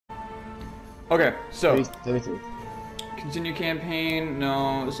Okay, so 33. continue campaign.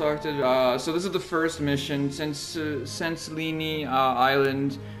 No, selected. So this is the first mission since celini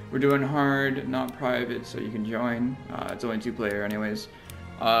Island. We're doing hard, not private, so you can join. It's only 2-player, anyways.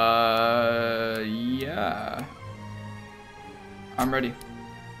 Yeah. I'm ready.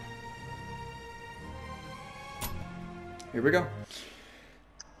 Here we go.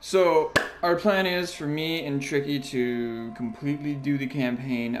 So, our plan is for me and Tricky to completely do the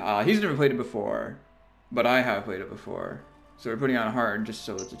campaign. He's never played it before, but I have played it before. So we're putting on hard just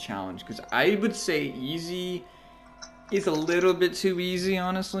so it's a challenge. Because I would say easy is a little bit too easy,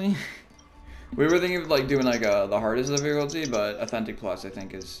 honestly. We were thinking of like doing like the hardest difficulty, but Authentic Plus I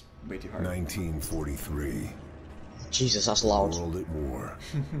think is way too hard. 1943. Jesus, that's loud. World at war.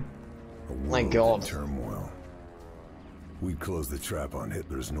 A world My God. in turmoil. We closed the trap on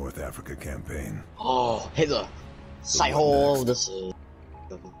Hitler's North Africa campaign. Oh, Hitler. So what this.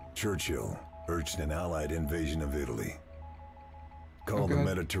 Churchill urged an Allied invasion of Italy. Called the God.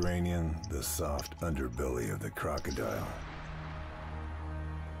 Mediterranean the soft underbelly of the crocodile.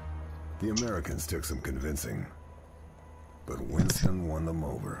 The Americans took some convincing, but Winston won them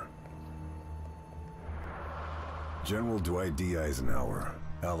over. General Dwight D. Eisenhower,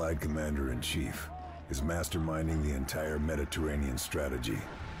 Allied Commander-in-Chief, is masterminding the entire Mediterranean strategy.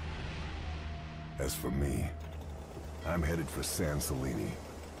 As for me, I'm headed for San Celini,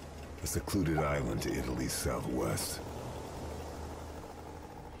 a secluded island to Italy's southwest.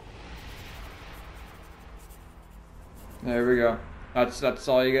 There we go. That's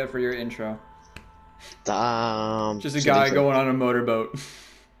all you get for your intro. Damn. Just a guy going on a motorboat.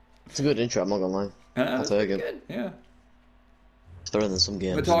 It's a good intro, I'm not gonna lie. I'll take it. Good. Yeah. It's better than some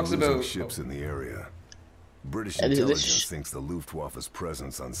games. It talks Losing about ships in the area. British And intelligence thinks the Luftwaffe's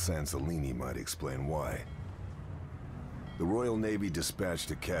presence on San Celini might explain why. The Royal Navy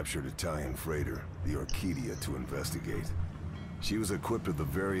dispatched a captured Italian freighter, the Orchidia, to investigate. She was equipped with the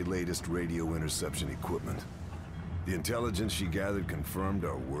very latest radio interception equipment. The intelligence she gathered confirmed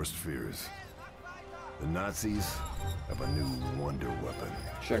our worst fears. The Nazis have a new wonder weapon.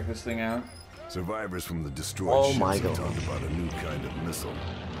 check this thing out. Survivors from the destroyed Oh ships my have God. talked about a new kind of missile.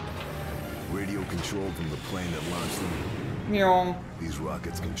 Radio controlled from the plane that launched them. Meow. These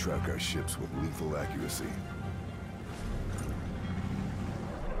rockets can track our ships with lethal accuracy.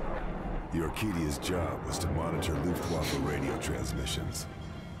 The Orchidia's job was to monitor Luftwaffe radio transmissions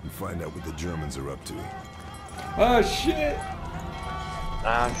and find out what the Germans are up to. Oh shit!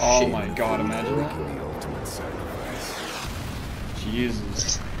 Ah, Oh shit. my god, imagine that. Making the ultimate sacrifice.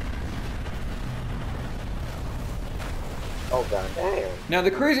 Jesus. Oh god damn. Now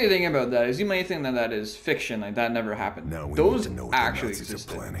the crazy thing about that is you might think that that is fiction, like that never happened. Now we Those need to know what actually the Nazis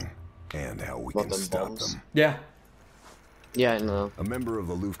existed. are planning and how we What, can them stop bombs? them. Yeah. Yeah, I know. A member of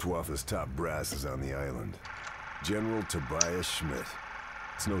the Luftwaffe's top brass is on the island. General Tobias Schmidt.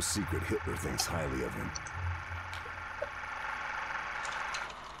 It's no secret Hitler thinks highly of him.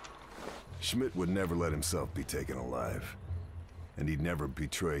 Schmidt would never let himself be taken alive. And he'd never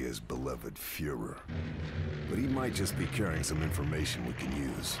betray his beloved Führer. But he might just be carrying some information we can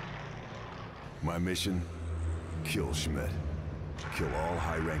use. My mission? Kill Schmidt. Kill all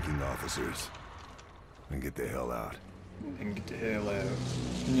high-ranking officers. And get the hell out. And get the hell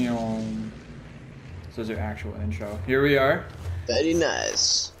out. Meow. So there's our actual intro. Here we are. Very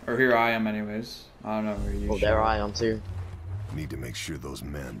nice. Or here I am anyways. I don't know where you Oh, should. there I am too. Need to make sure those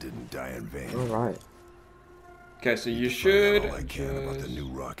men didn't die in vain. Alright. Okay, so you Find should out all I can about the just new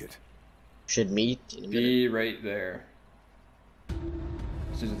rocket. Should meet in a minute. be right there.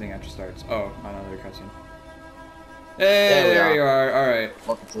 This is the thing after starts. Oh, another cutscene. Hey, we there are. you are. Alright.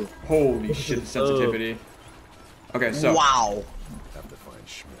 Welcome to- Holy shit, sensitivity. Okay, so. Wow. Have to find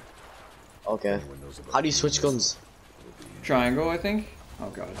Schmidt. Okay. Anyone knows about How do you the switch missile guns? will be- Triangle, I think? Oh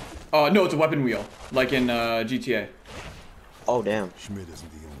god. Oh, no, it's a weapon wheel. Like in GTA. Oh damn. Schmidt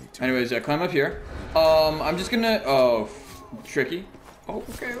isn't the only two. Anyways, climb up here. I'm just gonna. Oh, tricky. Oh,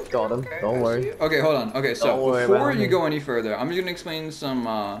 okay. Got him. Okay, Don't I worry. see it. Okay, hold on. Okay, so Don't worry before about you me. go any further, I'm just gonna explain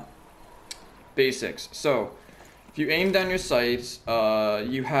some basics. So, if you aim down your sights,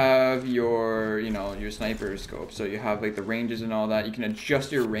 you have your, your sniper scope. So you have like the ranges and all that. You can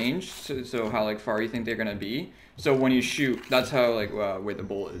adjust your range so how like far you think they're gonna be. So when you shoot, that's how like where the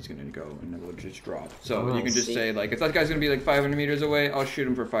bullet is gonna go, and it will just drop. So Oh, you can just see. say like, if that guy's gonna be like 500 meters away, I'll shoot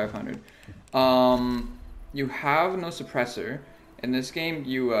him for 500. You have no suppressor. In this game,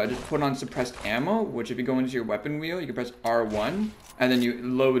 you just put on suppressed ammo, which if you go into your weapon wheel, you can press R1, and then you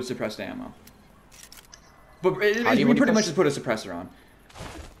load suppressed ammo. But you pretty much just put a suppressor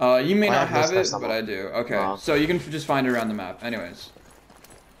on. You may I not have no have it, suppressed but ammo. I do. Okay, Wow. so you can just find it around the map. Anyways.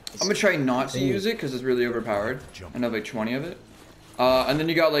 I'm gonna try not to use it because it's really overpowered. I have like 20 of it. And then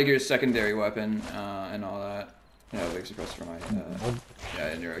you got like your secondary weapon and all that. Yeah, like suppressed for my yeah,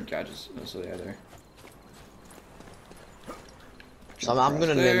 and your gadgets. So yeah, there. So I'm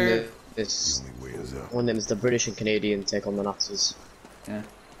gonna name this. One name is the British and Canadian take on the Nazis. Yeah.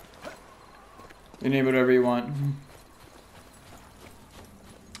 You name whatever you want.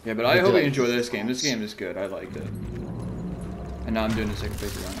 Yeah, but I hope you enjoy this game. This game is good. I liked it. And now I'm doing the second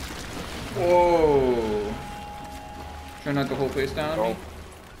playthrough on it. Whoa! Try not the whole place down on me.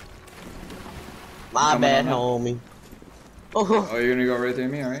 My bad, homie. Oh, you're gonna go right through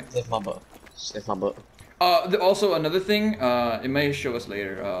me? Alright. Sniff my butt. Sniff my butt. Also, another thing, it may show us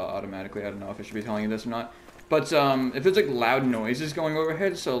later automatically. I don't know if I should be telling you this or not. But if it's like loud noises going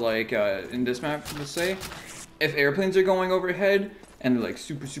overhead, so like in this map, let's say, if airplanes are going overhead and they're like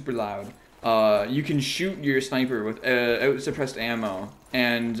super loud, you can shoot your sniper with out suppressed ammo,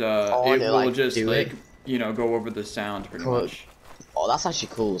 and it will just like you know go over the sound pretty much. Oh, that's actually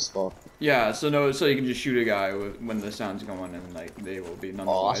cool as fuck. Yeah, so you can just shoot a guy when the sound's going, and like they will be none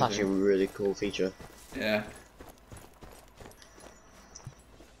the wiser. Oh, that's actually a really cool feature. Yeah.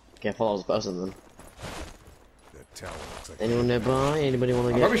 Can't follow this person then. That tower looks like Anyone nearby? Anybody want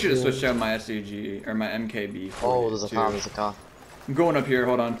to get? I probably should have switched out my SCG or my MKB. Oh, there's a car. There's a car. I'm going up here.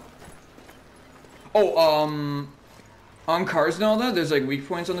 Hold on. Oh, on cars and all that, there's like weak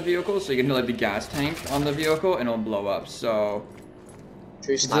points on the vehicle, so you can hit like the gas tank on the vehicle and it'll blow up. So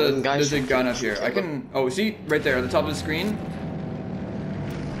there's a gun up here. I can. Oh, see right there at the top of the screen.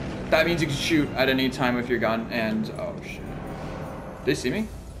 That means you can shoot at any time with your gun. And oh shit, they see me?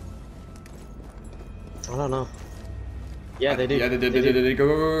 I don't know. Yeah, they did. Yeah, they did.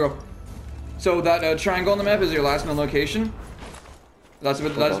 Go. So that triangle on the map is your last known location. That's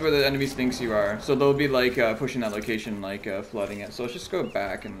where the enemies thinks you are. So they'll be like pushing that location, like flooding it. So let's just go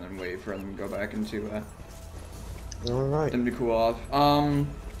back and then wait for them to go back into Alright. them to cool off.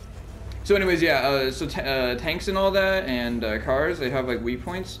 So anyways, yeah. Tanks and all that, and cars, they have like weak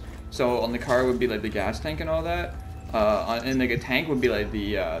points. So on the car would be like the gas tank and all that. And like a tank would be like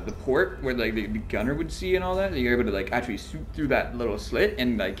the port where like the gunner would see and all that. You're able to like actually shoot through that little slit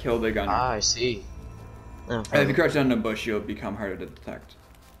and like kill the gunner. Ah, I see. Oh, and if you crouch down in a bush, you'll become harder to detect.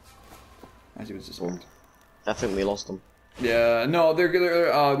 As you would suspect. I think we lost them. Yeah, no, they're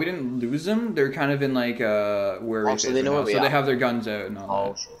we didn't lose them. They're kind of in like where we so they know where we are. they have their guns out and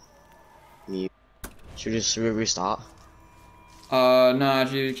all that. Shit. Should we restart? Nah,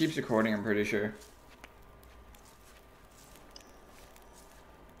 it keeps recording, I'm pretty sure.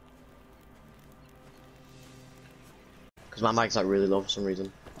 Because my mic's like really low for some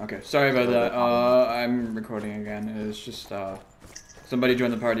reason. Okay, sorry about that. I'm recording again. It's just somebody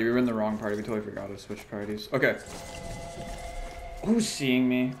joined the party. We were in the wrong party. We totally forgot to switch parties. Okay. Who's seeing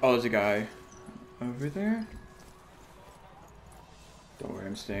me? Oh, there's a guy over there. Don't worry,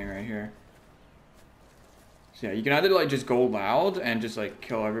 I'm staying right here. So yeah, you can either like just go loud and just like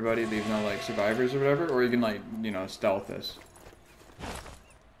kill everybody, leave no like survivors or whatever, or you can like, you know, stealth this.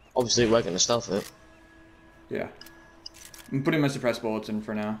 Obviously we're gonna stealth it. Yeah. I'm putting my suppressed bullets in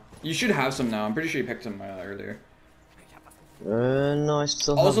for now. You should have some now. I'm pretty sure you picked some earlier. No, I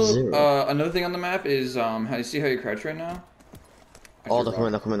still have zero. Also, another thing on the map is, how you see how you crouch right now? Oh, they're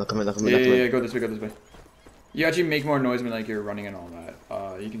coming. Yeah, go this way. You actually make more noise when like you're running and all that.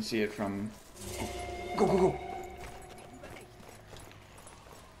 You can see it from... Go!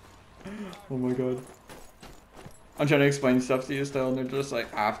 Oh my god. I'm trying to explain stuff to you still, and they're just like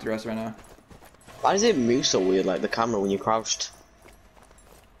after us right now. Why does it move so weird, like the camera when you crouched?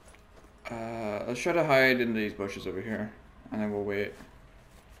 Let's try to hide in these bushes over here, and then we'll wait.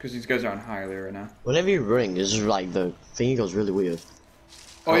 Because these guys are on high alert right now. Whenever you're running, it's just like the thing goes really weird.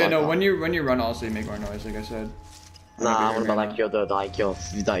 Oh yeah, no, when you run also you make more noise, like I said. Nah, what about like your the camera?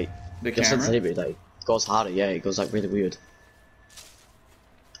 Sensitivity, like goes harder, yeah, it goes like really weird.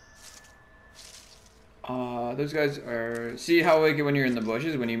 Those guys are... See how like when you're in the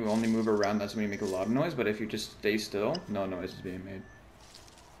bushes, when you only move around, that's when you make a lot of noise, but if you just stay still, no noise is being made.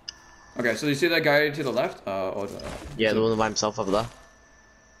 Okay, so you see that guy to the left? Yeah, the one by himself over there.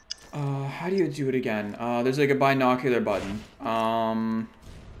 How do you do it again? There's like a binocular button. 1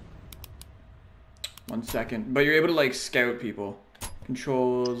 second. But you're able to like scout people.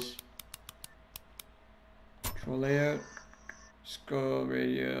 Controls. Control layout. Scroll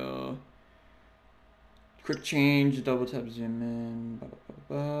radio. Quick change, double tap zoom in.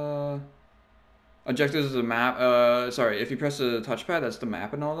 Objectives is a map. Sorry, if you press the touchpad, that's the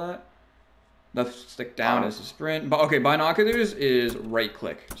map and all that. Left stick down is the sprint. But okay, binoculars is right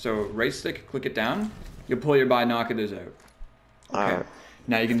click. So right stick, click it down. You'll pull your binoculars out. Okay.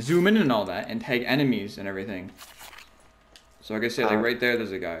 Now you can zoom in and all that and tag enemies and everything. So like I said, like right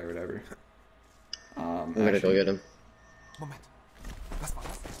there's a guy or whatever. I'm gonna go get him.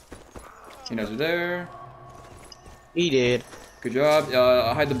 He knows we're there. He did. Good job.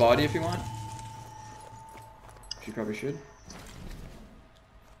 I'll hide the body if you want. She probably should.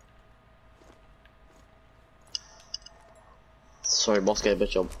 Sorry, boss, get a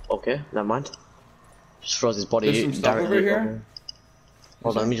bitch up. Okay, never mind. Just throws his body. There's some stuff over here.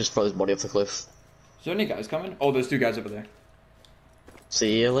 Hold on, let me just throw his body off the cliff. Is there any guys coming? Oh, there's 2 guys over there.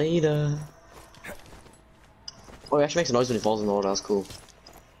 See you later. Oh, he actually makes a noise when he falls in the water. That's cool.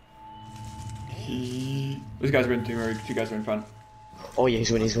 Those guys were in 2 guys were in front. Oh yeah,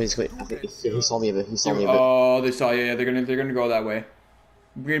 he's winning. He saw me a bit. He saw me a bit. Oh, they saw you. Yeah, they're gonna go that way.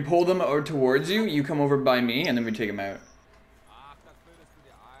 We're gonna pull them or towards you. You come over by me, and then we take them out.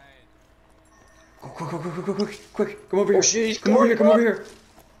 Quick! Come over here! Shit, come over here!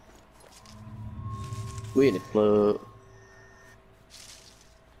 We need to float.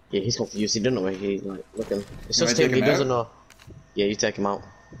 Yeah, he's confused. He doesn't know where he's like looking. It's just him. He doesn't know. Yeah, you take him out.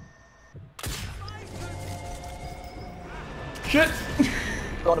 Shit!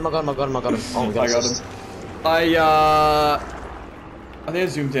 Got him! Oh my god! I got him. I think I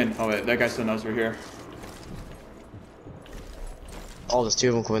zoomed in. Oh wait, that guy still knows we're here. Oh, there's 2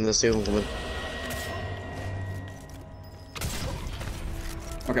 of them coming.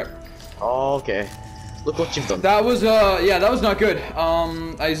 Okay. Okay. Look what you've done. That was yeah, that was not good.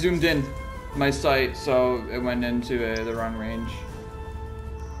 I zoomed in my sight, so it went into the wrong range.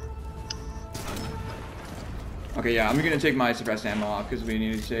 Okay, yeah, I'm gonna take my suppressed ammo off because we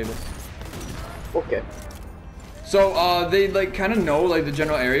need to save it. Okay. So they like kind of know like the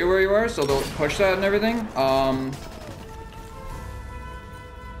general area where you are, so they'll push that and everything.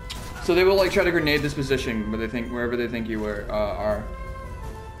 So they will like try to grenade this position wherever they think you are.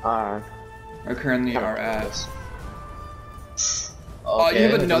 Or currently are at. Okay, you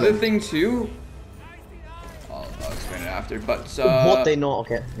have another thing too? I'll explain it after, but what they know,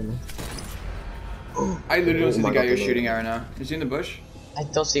 okay. I literally don't see the guy you're shooting at right now. Is he in the bush? I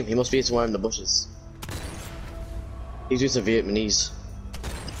don't see him, he must be somewhere in the bushes. He's just a Vietnamese.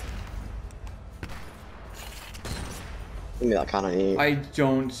 Give me that kind of name. I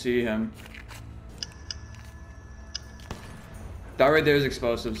don't see him. That right there is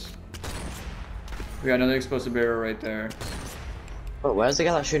explosives. We got another explosive barrel right there. Oh, where's the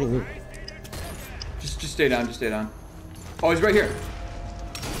guy that's shooting me? Just stay down, Oh, he's right here.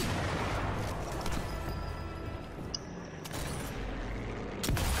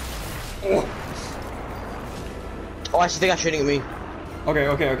 Oh, I actually think he's shooting at me.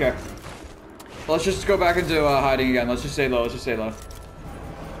 Okay. Let's just go back into hiding again. Let's just stay low.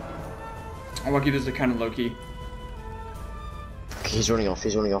 I'm lucky this is kind of low key. Okay, he's running off. We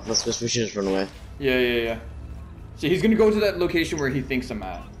should just run away. Yeah. See, he's gonna go to that location where he thinks I'm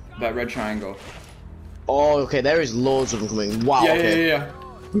at. That red triangle. Oh, okay, there is loads of them coming. Wow, okay. Yeah.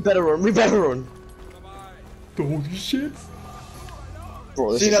 We better run. Holy shit.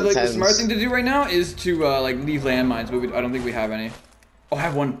 Bro, this See, is now, like, intense. the smart thing to do right now is to, like, leave landmines, but I don't think we have any. Oh, I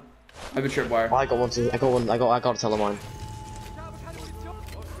have one. I have a tripwire. Oh, I got one too. I got a telemine.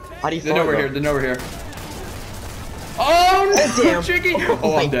 How do you They're over here. Oh, no, damn. Chicky! Oh,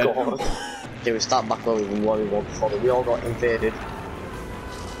 Oh, I'm dead. God. Okay, we start back where we were before. We all got invaded.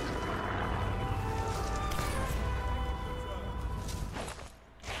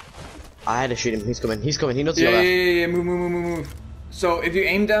 I had to shoot him. He's coming. He knows you're left. Yeah. Move. So if you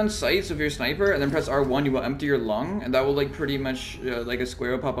aim down sights with your sniper and then press R1, you will empty your lung, and that will like pretty much like a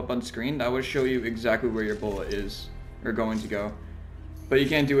square will pop up on screen. That will show you exactly where your bullet is or going to go. But you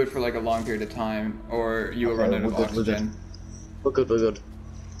can't do it for like a long period of time, or you will run out of oxygen. We're good.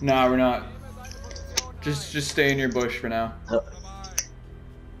 Nah, we're not. Just stay in your bush for now. Oh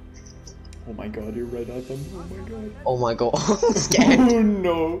my god, you're right at them. Oh my god. I'm scared. Oh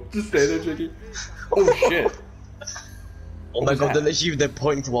no. Just stay there, Chicky. Oh shit. Oh my god, they're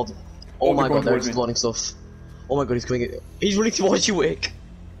pointing towards. Oh my god, they're exploding stuff. Oh my god, he's coming. He's running towards you, Wick.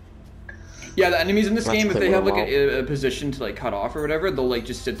 Yeah, the enemies in this game, if they have like a position to like cut off or whatever, they'll like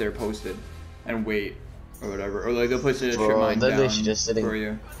just sit there posted and wait or whatever, or like they'll place a strip mine down for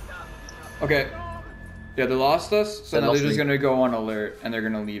you. Okay. Yeah, they lost us, so now they're just gonna go on alert and they're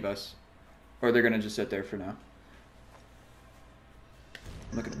gonna leave us, or they're gonna just sit there for now.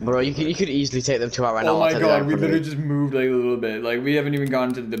 Look at them. Bro, you could easily take them 2 out right now. Oh my god, we literally just moved like a little bit. Like we haven't even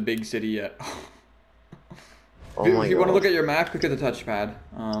gone to the big city yet. Oh if you want to look at your map, click at the touchpad.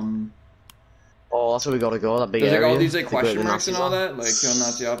 Oh, that's where we gotta go. That big there's area. Like all these like question marks and all that, like kill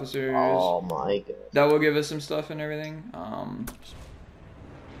Nazi officers. Oh my god. That will give us some stuff and everything.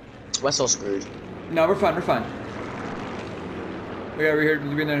 we're so screwed. No, we're fine. We're fine. We're here.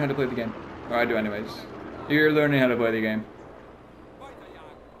 We learn how to play the game. Or I do, anyways. You're learning how to play the game.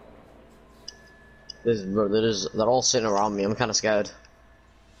 They're all sitting around me. I'm kind of scared.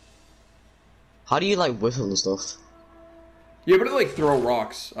 How do you like whistle and stuff? You're able to like throw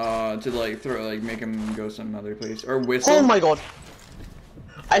rocks to like make him go some other place or whistle. Oh my god!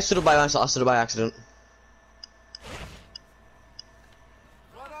 I stood up by accident.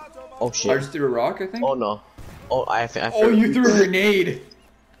 Oh shit! I just threw a rock, I think. Oh no! Oh I oh, you threw a grenade.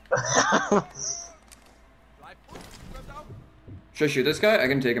 Should I shoot this guy? I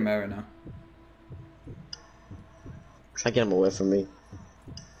can take him out right now. Try to get him away from me.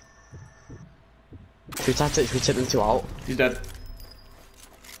 Should we take them two out? He's dead.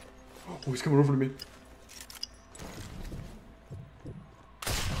 Oh, he's coming over to me.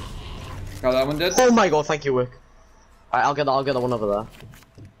 Got that one dead? Oh my god, thank you, Wick. Alright, I'll get that one over there.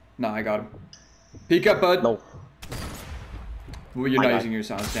 No, I got him. Peek up, bud. No. Well, you're not using your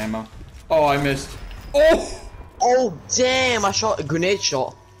sound ammo. Oh, I missed. Oh! Oh damn, I shot a grenade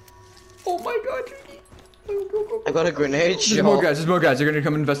shot. Oh my god, go. I got a grenade shot. There's more guys. They're gonna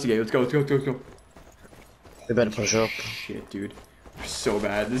come investigate. Let's go. We better push up. Shit, dude. We're so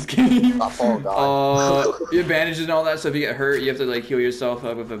bad at this game. That poor guy. You have bandages and all that, so if you get hurt, you have to like heal yourself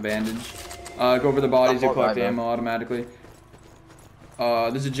up with a bandage. Go over the bodies, you collect ammo automatically.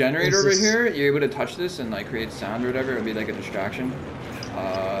 There's a generator over here. You're able to touch this and like create sound or whatever. It'll be like a distraction.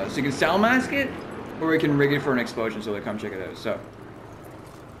 So you can sound mask it, or you can rig it for an explosion, so they come check it out. So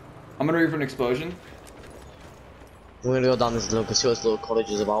I'm gonna rig it for an explosion. We're gonna go down this little, see what this little cottage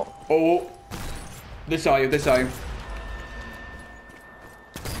is about. Oh, they saw you.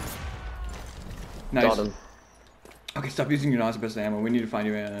 Nice. Got him. Okay, stop using your non-suppressed ammo. We need to find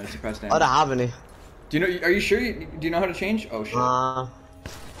you a suppressed ammo. I don't have any. Do you know? Are you sure? Do you know how to change? Oh shit.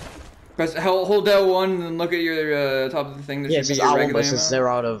 Press hold L1 and look at your top of the thing. There should be your regular ammo. They're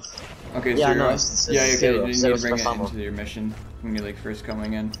out of. Okay, yeah, so no, okay. You need to bring it into your mission when you're like first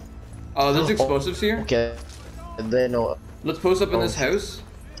coming in. Oh, there's explosives here. Okay. They know. Let's post up in this house.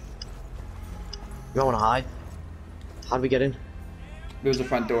 You don't wanna hide? How do we get in? There's a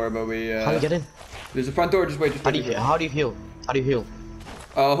front door, but we. How do we get in? There's a front door. Just wait. How do you heal?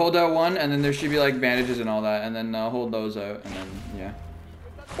 Hold L1, and then there should be like bandages and all that, and then hold those out, and then yeah.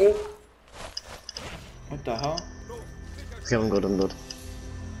 Oh. What the hell? Okay, I'm good. Okay,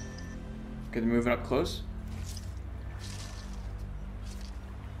 they're moving up close.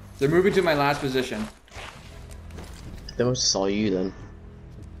 They're moving to my last position. They must have saw you then.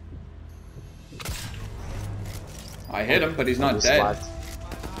 I hit him, but he's not dead. Survived.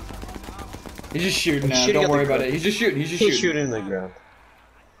 He's just shooting now. Don't worry about it. He's just shooting. He's shooting in the ground.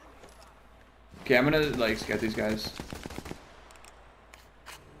 Okay, I'm gonna like scout these guys.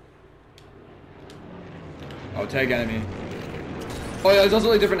 Oh, tag enemy. Oh yeah, there's also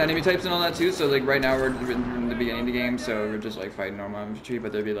like different enemy types and all that too. So like right now we're in the beginning of the game, so we're just like fighting normal infantry,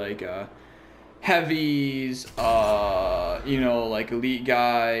 but there'd be like heavies, you know, like elite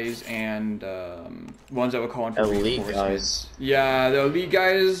guys, and ones that would call in for elite guys. Yeah, the elite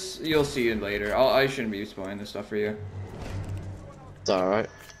guys, you'll see it later. I shouldn't be spoiling this stuff for you. It's alright.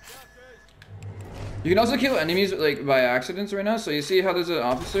 You can also kill enemies like by accidents right now. So you see how there's an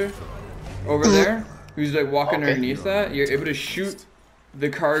officer over there who's like walking underneath that. You're able to shoot the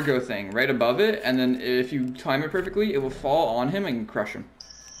cargo thing right above it, and then if you time it perfectly, it will fall on him and crush him,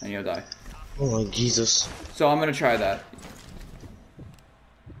 and you'll die. Oh my Jesus! So I'm gonna try that.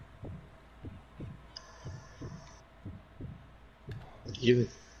 You.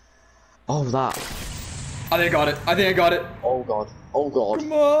 Oh that. I think I got it. Oh god. Oh god.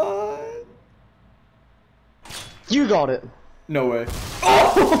 Come on. You got it. No way.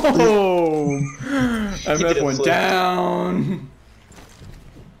 Oh! MF went down.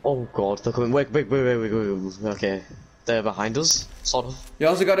 Oh god, they're coming. Wait. Okay. They're behind us, sort of. You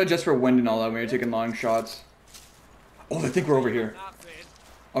also gotta adjust for wind and all that when you're taking long shots. Oh, I think we're over here.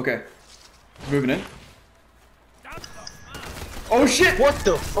 Okay. Moving in. Oh shit! What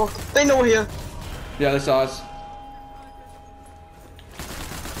the fuck? They know we're here. Yeah, they saw us.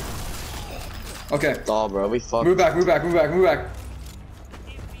 Okay. Oh, bro, we fucked. Move back.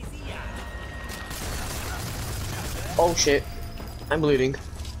 Oh shit. I'm bleeding.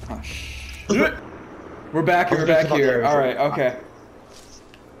 Oh shit. We're back here. Alright, okay.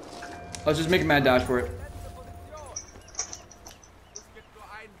 Let's just make a mad dash for it.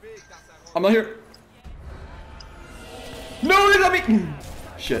 I'm not here. No, they got me!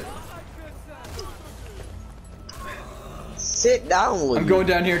 Shit. Sit down. I'm going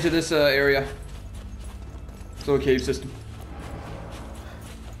down here to this area. It's a little cave system.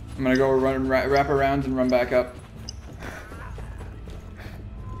 I'm I'm gonna go wrap around and run back up.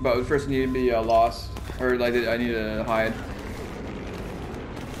 But we first need to be lost, or like I need to hide.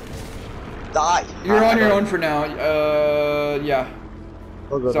 Die! You're on your own for now. Yeah.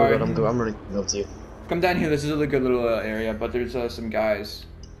 Oh good, Sorry. oh good, I'm good. I'm ready to go to you. Come down here. This is a good little area, but there's some guys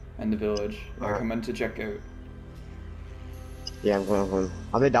in the village that are coming to check out. Yeah, I'm going.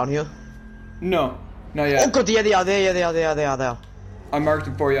 Are they down here? No, not yet. Oh god, yeah, they are. They are. I marked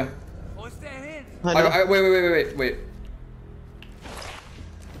them for you. I know. Wait.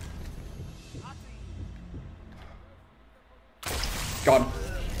 Got him.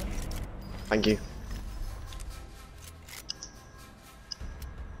 Thank you.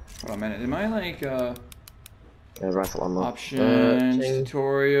 Hold on a minute. Am I like Yeah, rifle ammo. options,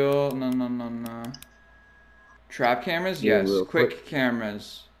 tutorial? No. Trap cameras? Yeah, Yes. real Quick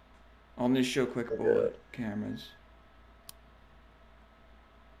cameras. Only show quick bullet cameras.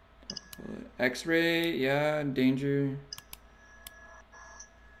 X-ray, yeah, danger.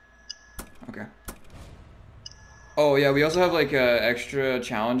 Okay. Oh yeah, we also have like extra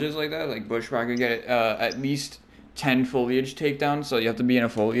challenges like that, like bushwhacker, get at least 10 foliage takedowns, so you have to be in a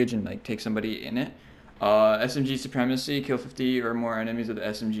foliage and like take somebody in it. SMG supremacy, kill 50 or more enemies with the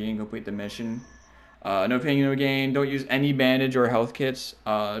SMG and complete the mission. No pain, no gain. Don't use any bandage or health kits.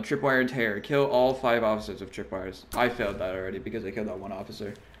 Tripwire tear. Kill all 5 officers with tripwires. I failed that already because I killed that one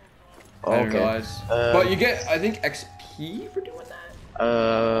officer. I didn't realize. But you get, I think, XP for doing that?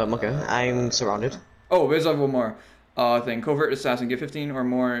 Okay. I'm surrounded. Oh, there's like one more thing. Covert assassin. Get 15 or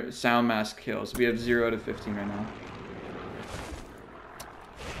more sound mask kills. We have 0 to 15 right now.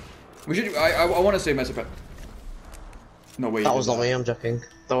 We should. I want to save my suppress. No way. That was not me. I'm joking.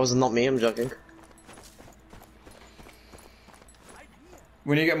 That was not me. I'm joking.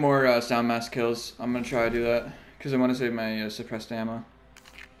 When you get more sound mask kills, I'm gonna try to do that because I want to save my suppressed ammo.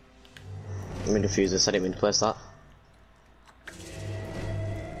 Let me defuse this. I didn't mean to place that.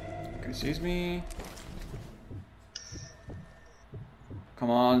 Excuse me.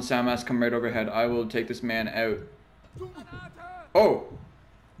 Come on, sound mask, come right overhead. I will take this man out. Oh!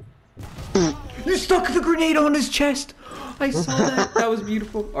 You stuck the grenade on his chest! I saw that. That was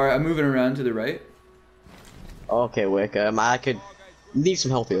beautiful. Alright, I'm moving around to the right. Okay, Wick. I could need some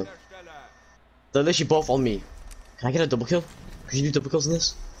help here. They're literally both on me. Can I get a double kill? Could you do double kills in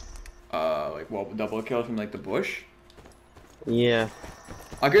this? Like, well, double kill from, like, the bush? Yeah.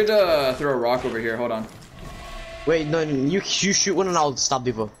 I could, throw a rock over here. Hold on. Wait, no, you shoot one and I'll stab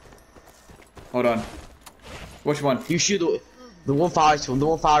the other. Hold on. Which one? You shoot the one fires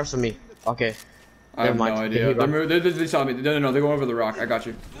from me. Okay. I have no idea. They saw me. No, they're going over the rock. I got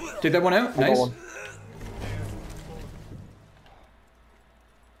you. Take that one out. Nice.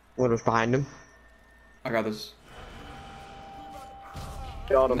 What was behind him? I got this.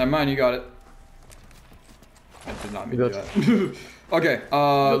 Got him. Never mind, you got it. I did not mean to do that. Okay,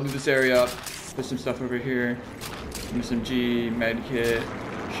 loot this area up. Put some stuff over here. SMG, med kit,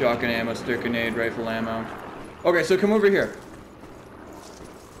 shotgun ammo, stir grenade, rifle ammo. Okay, so come over here.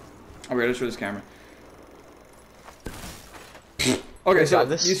 Oh wait, let's show this camera. Okay, so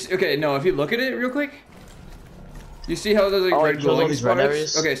you see, if you look at it real quick, you see how there's like red glowing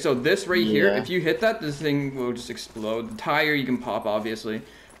spots? Okay, so this right here, if you hit that, this thing will just explode. The tire you can pop, obviously.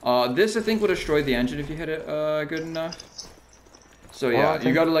 This I think will destroy the engine if you hit it good enough. So yeah,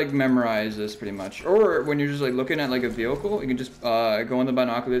 you gotta like memorize this pretty much. Or when you're just like looking at like a vehicle, you can just go on the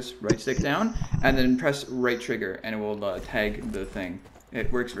binoculars, right stick down, and then press right trigger, and it will tag the thing.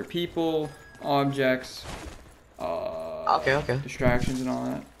 It works for people, objects, distractions and all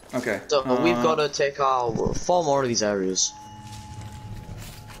that. Okay. So we've got to take our 4 more of these areas.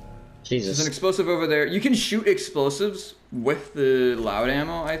 Jesus. There's an explosive over there. You can shoot explosives with the loud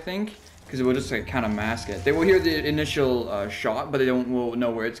ammo, I think, because it will just like kind of mask it. They will hear the initial shot, but they will know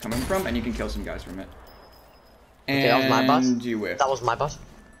where it's coming from, and you can kill some guys from it. And that was my bad. You whiff. That was my bad.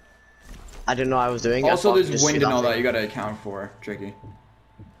 I didn't know I was doing it. Also, there's wind and all that you gotta account for, Tricky.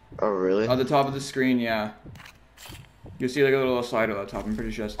 Oh, really? On the top of the screen, yeah. You'll see like a little slider at the top, I'm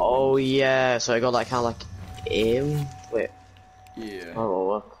pretty sure that's the Oh, wind. yeah, so I got that kind of like aim. Wait. Yeah. Oh,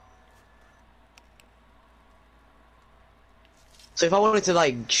 work. So if I wanted to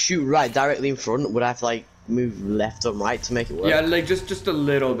like shoot right directly in front, would I have to like move left or right to make it work? Yeah, like just a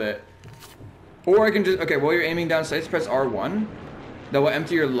little bit. Or I can just, okay, while you're aiming down sights, press R1. That will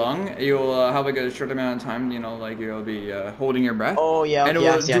empty your lung. You'll have like a short amount of time, you know, like you'll be holding your breath. Oh yeah, and it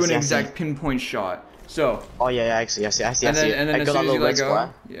will do an exact pinpoint shot. So. Oh yeah, actually, I see. And then as soon as you let go,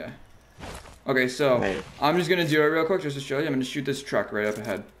 yeah. Okay, so I'm just gonna do it real quick just to show you. I'm gonna shoot this truck right up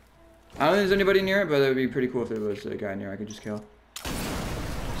ahead. I don't think there's anybody near it, but it would be pretty cool if there was a guy near I could just kill.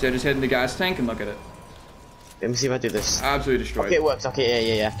 See, I just hit in the gas tank and look at it. Let me see if I do this. Absolutely destroyed. Okay, it works.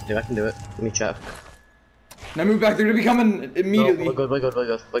 Okay, yeah. I can do it. Let me check. Now move back. They're gonna be coming immediately. No, we're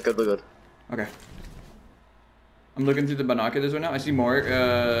good. Okay. I'm looking through the binoculars right now. I see more.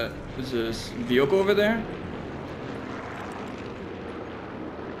 There's this vehicle over there.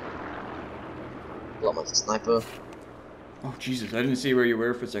 Well, that's a sniper. Oh Jesus! I didn't see where you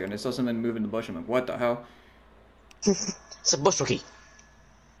were for a second. I saw something move in the bush. I'm like, what the hell? It's a bush rookie.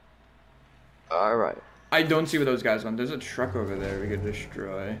 Alright. I don't see where those guys went. There's a truck over there we could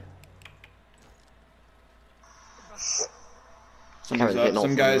destroy. Someone's up.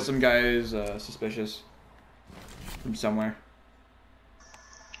 Some guys suspicious from somewhere.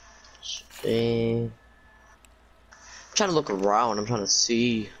 I'm trying to look around. I'm trying to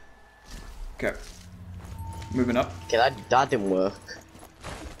see. Okay. Moving up. Okay, that didn't work.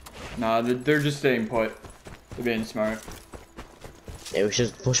 Nah, they're just staying put. They're being smart. Yeah, we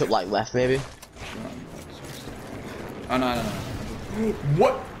should push up like left maybe. Oh no.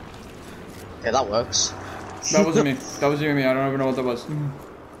 What? Yeah, that works. That wasn't me. That wasn't even me. I don't even know what that was.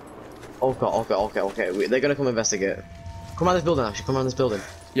 Okay. They're gonna come investigate. Come around this building, actually. Come around this building.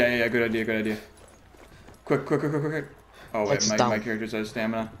 Yeah. Good idea. Quick. Oh wait, my character's out of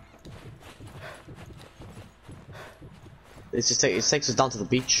stamina. It takes us down to the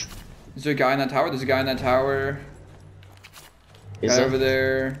beach. Is there a guy in that tower? There's a guy in that tower. Is Guy there? over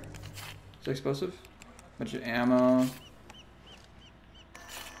there. Is that explosive? Bunch of ammo.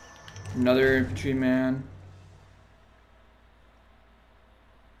 Another infantry man.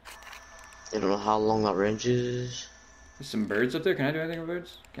 I don't know how long that range is. There's some birds up there. Can I do anything with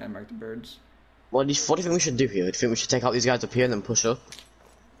birds? Can't mark the birds. What do you think we should do here? Do you think we should take out these guys up here and then push up?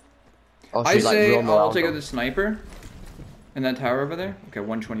 Or should I we, like, say roam I'll around take out them? the sniper. In that tower over there? Okay,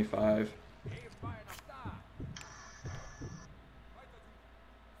 125.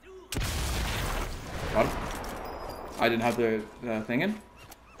 Got him. I didn't have the thing in.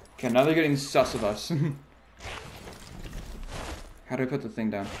 Okay, now they're getting sus of us. How do I put the thing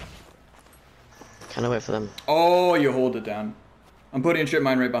down? Can I wait for them? Oh, you hold it down. I'm putting a trip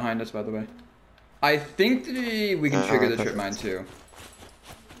mine right behind us, by the way. I think we can trigger the trip mine too.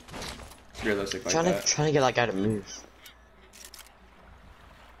 It's realistic like that. Trying to get that guy to move.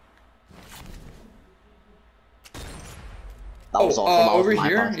 That was awesome. That was Over my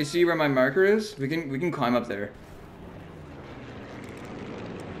here, bad. you see where my marker is? We can climb up there.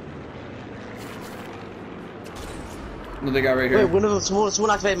 Another guy right here. Wait,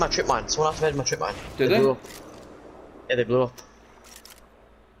 someone activated my trip mine. Did they? Blew up. Yeah, they blew up.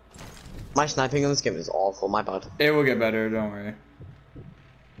 My sniping on this game is awful, my bad. It will get better, don't worry.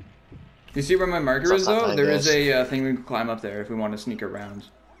 You see where my marker is though? There is a thing we can climb up there if we want to sneak around.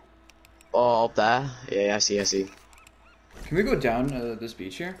 Oh, up there? Yeah, I see. Can we go down this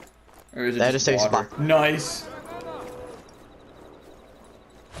beach here? Or is it That just just takes us water? back. Nice!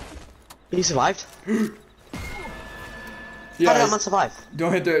 He survived? Yeah, How did that man survive?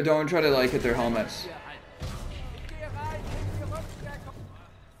 don't try to like hit their helmets.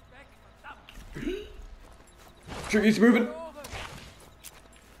 He's moving.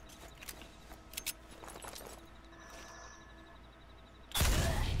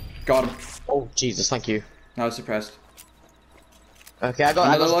 Got him. Oh, Jesus, thank you. Now it's suppressed. Okay, I got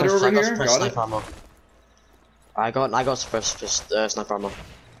Another ladder over here? suppressed Got it? sniper ammo. I got suppressed just sniper ammo.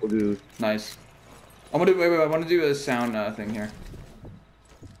 Ooh. Nice. I'm gonna do, wait, I want to do a sound thing here.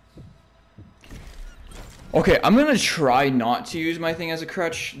 Okay, I'm gonna try not to use my thing as a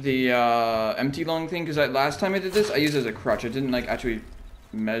crutch, the empty lung thing, because last time I did this, I used it as a crutch. I didn't like actually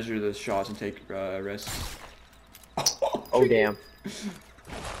measure the shots and take risks. Oh damn.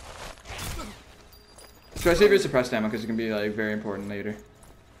 Should I save your suppressed ammo because it can be like very important later?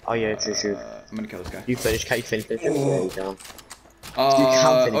 Oh yeah, true. I'm gonna kill this guy. You finish? Can you finish? Yeah, you can.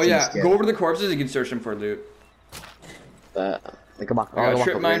 Oh yeah, go over to the corpses. You can search them for loot. Go back. I got a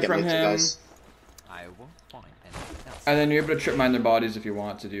trip up mine and get from me, him. guys. I won't find anything else. And then you're able to trip mine their bodies if you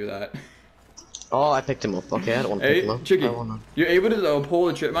want to do that. Oh, I picked him up. Okay, I don't want to pick Hey, him up. Chicky, I wanna... you're able to pull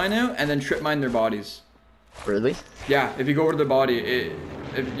the trip mine out and then trip mine their bodies. Really? Yeah, if you go over to the body, it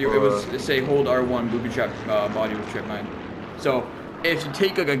was say hold R1 booby trap body with trip mine. So if you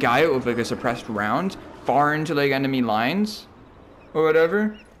take like a guy out with like a suppressed round far into like enemy lines or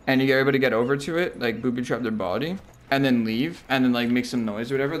whatever, and you're able to get over to it, like booby trap their body, and then leave, and then like make some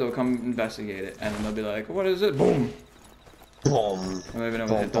noise or whatever, they'll come investigate it, and then they'll be like, what is it? Boom. Boom. I don't even know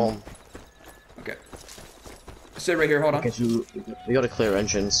what hit them. Boom. Okay. Sit right here, hold on. Okay, we got a clear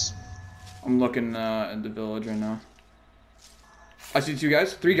entrance. I'm looking at the village right now. I see 3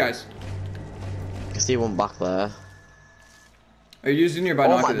 guys. I can see one back there. Are you using your Oh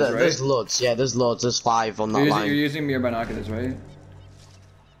my, binoculars, right? there's loads. Yeah, there's loads. There's 5 on that You're line. using your binoculars, right?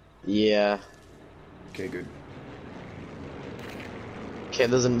 Yeah. Okay, good. Okay,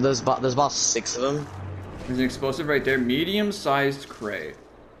 there's about 6 of them. There's an explosive right there. Medium-sized crate.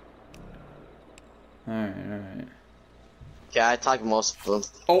 Alright, alright. Okay, I tagged most of them.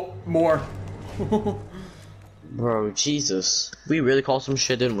 Oh, more. Bro, Jesus. We really caused some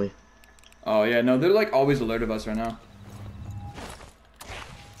shit, didn't we? Oh yeah, no, they're like always alert of us right now.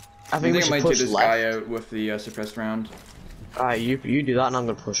 I think we I should might take push this left. guy out with the suppressed round. Alright, you do that and I'm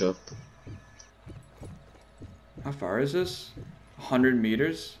gonna push up. How far is this? 100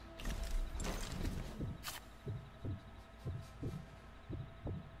 meters?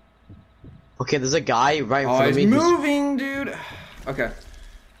 Okay, there's a guy right in Oh, front of he's me. moving, dude. Okay.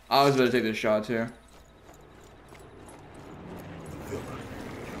 I was about to take this shot too.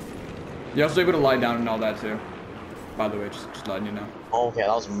 You're also able to lie down and all that too. By the way, just letting you know. Okay, that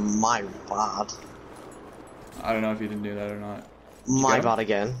was my bad. I don't know if you didn't do that or not. My go? bad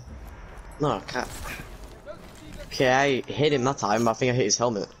again. No, I can't. Okay, I hit him that time, but I think I hit his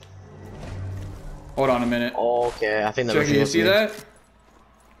helmet. Hold on a minute. Okay, I think that was Chucky, you see that?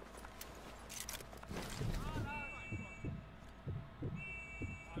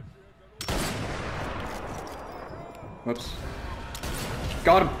 Whoops.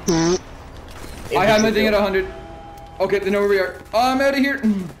 Got him. I have my thing at 100. Okay, they know where we are. I'm out of here.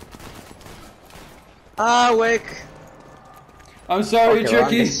 Ah, Wick! I'm sorry, Okay, well,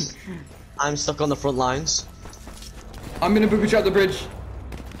 Chucky. I'm stuck on the front lines. I'm gonna booby trap the bridge.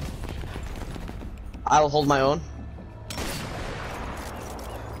 I'll hold my own.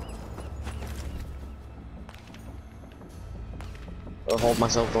 I'll hold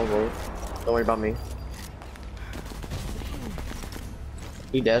myself, don't worry. Don't worry about me.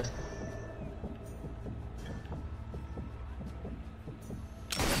 He dead.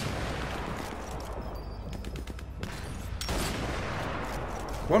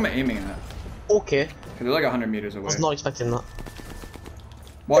 What am I aiming at? Okay. They're like 100 meters away. I was not expecting that.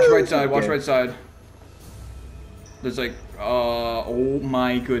 Watch right side, watch Okay. right side. There's like, oh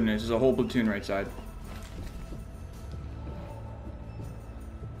my goodness, there's a whole platoon right side.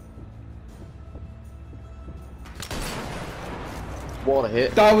 What a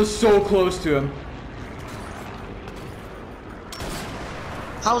hit. That was so close to him.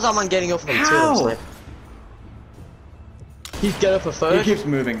 How is that man getting up from How? 2? Like, he's get up a He third. keeps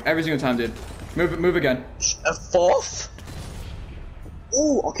moving, every single time, dude. Move again. A 4th?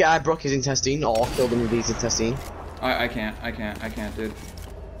 Ooh, okay, I broke his intestine, or killed him with his intestine. I can't, dude.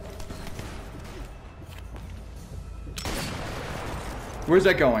 Where's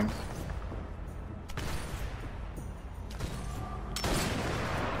that going?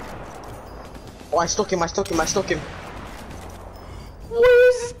 Oh, I stuck him. Where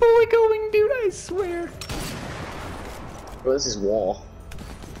is this boy going, dude? I swear. Bro, this is war.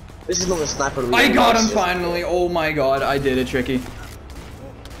 This is not a sniper. I got him finally. Oh my god, I did it, Tricky.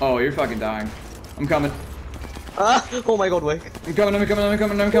 Oh, you're fucking dying. I'm coming. Ah! Oh my god, wait. I'm coming.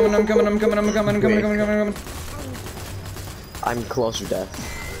 I'm close to death.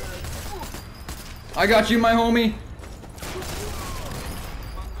 I got you, my homie.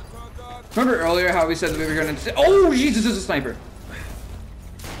 Remember earlier how we said that we were gonna... Oh, Jesus, there's a sniper.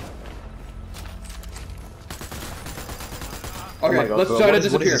 Okay, my God, let's bro, try to what is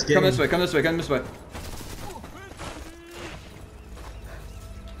disappear. this Come game? this way.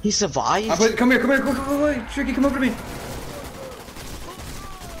 He survived? Come here, Tricky, come over to me.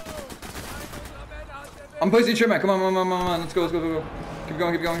 I'm placing a trip, man. Come on, let's go. Keep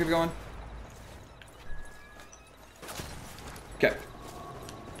going. Okay.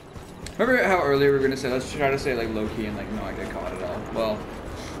 Remember how earlier we were gonna say, let's try to say like low key and like not get caught at all. Well,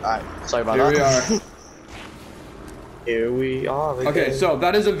 Alright, sorry about here that. we are. Here we are. Okay, again. so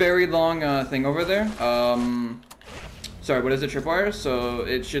that is a very long thing over there. Sorry, what is it, tripwire? So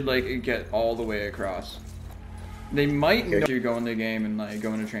it should like get all the way across. They might know you go in the game and like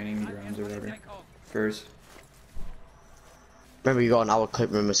go into training grounds or whatever first. Remember, you got an hour clip,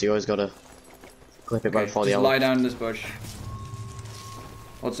 remember, so you always gotta clip it right before the just hour. lie down in this bush.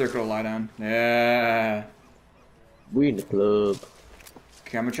 Let's circle, lie down. Yeah. We in the club.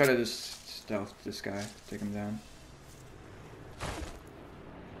 Okay, I'm gonna try to just stealth this guy, take him down.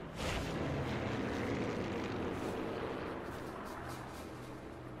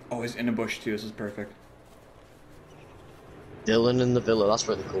 Oh, he's in a bush too. This is perfect. Dylan in the villa, that's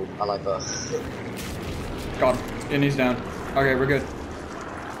really cool. I like that. Got him. And he's down. Okay, we're good.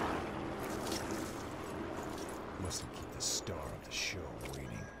 Mustn't keep the star of the show waiting.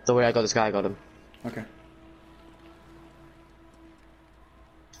 Don't worry, I got this guy, I got him. Okay.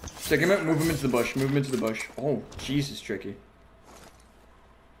 Stick him out, move him into the bush, move him into the bush. Oh, Jesus, tricky.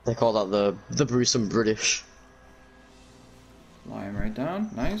 They call that the gruesome British. Lie him right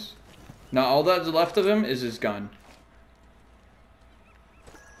down, nice. Now all that's left of him is his gun.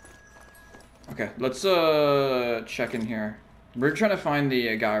 Okay, let's check in here. We're trying to find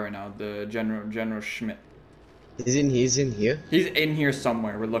the guy right now, the General Schmidt. He's in here? He's in here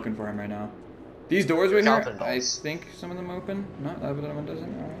somewhere. We're looking for him right now. These doors right here, I doors. think some of them open. No, that one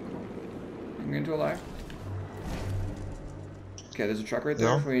doesn't. Alright, cool. I'm into a lie. Okay, there's a truck right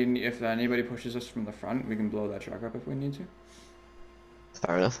there. No. If anybody pushes us from the front, we can blow that truck up if we need to.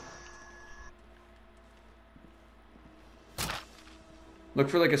 Fair enough. Look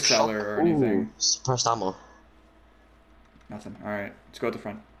for like a cellar or anything. Suppressed ammo. Nothing. Alright, let's go at the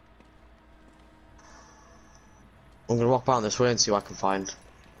front. I'm gonna walk down this way and see what I can find.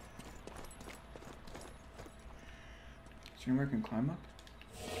 Is there anywhere I can climb up?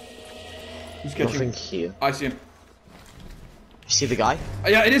 He's catching. Nothing here. I see him. You see the guy?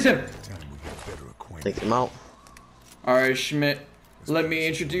 Yeah, it is him! Take him out. Alright, Schmidt. Let me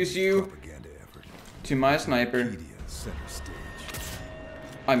introduce you to my sniper.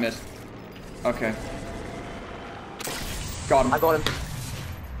 I missed. Okay. Got him. I got him.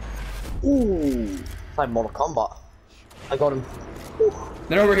 Ooh. It's like Mortal Kombat. I got him. Ooh.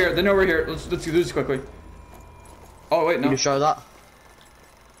 Then over here. Then over here. Let's do this quickly. Oh wait, no. You can show that.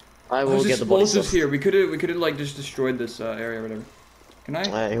 I will There's get the body explosives stuff. here. We could have like just destroyed this area or whatever. Can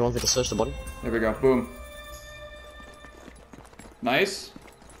I? He wants me to search the body. There we go. Boom. Nice.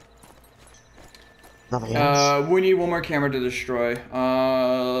 Nothing else. We need one more camera to destroy.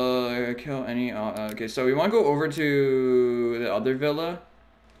 Kill any. Okay, so we want to go over to the other villa.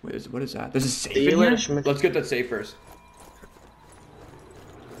 What is that? There's a safe in here? Let's get that safe first.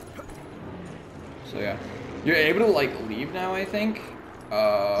 So yeah, you're able to like leave now, I think,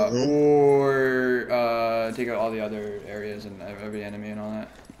 or take out all the other areas and every enemy and all that.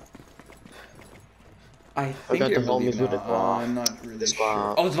 I think got you're the homies with it. I'm not really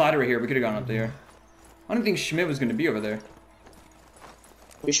sure. Oh, there's a ladder right here. We could have gone up there. I don't think Schmidt was gonna be over there.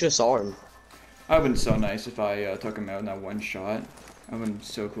 We should have saw him. That would've been so nice if I took him out in that one shot. That would've been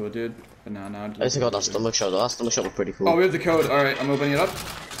so cool, dude. But now. I just got that stomach shot. That stomach shot was pretty cool. Oh, we have the code. All right, I'm opening it up.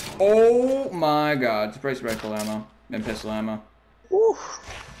 Oh my God! Surprise rifle ammo and pistol ammo. Woo.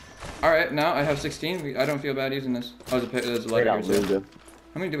 All right, now I have 16. I don't feel bad using this. Oh, there's a letter here too.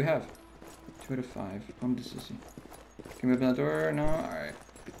 How many do we have? 2 out of 5. Can we open that door? No. All right.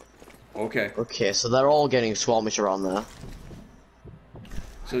 Okay. Okay, so they're all getting swarmish around there.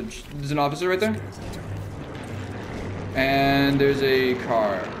 So there's an officer right there, and there's a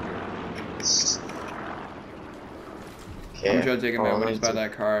car. Okay. I'm gonna try to take him out when he's by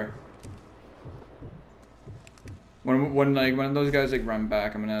that car. When like one of those guys like run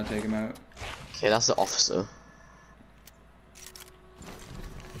back, I'm gonna take him out. Okay, that's the officer.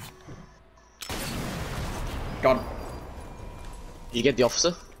 Got him. Did you get the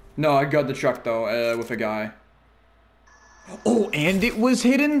officer? No, I got the truck though, with a guy. Oh, and it was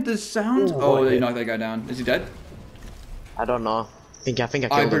hidden. The sound. Oh, they knocked that guy down. Is he dead? I don't know. I think I killed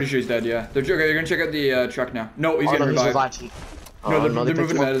him. I'm pretty sure he's dead. Yeah. They're gonna check out the truck now. No, he's getting revived. No, they're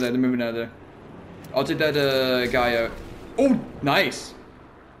moving him out of there. They're moving out of there. I'll take that guy out. Oh, nice.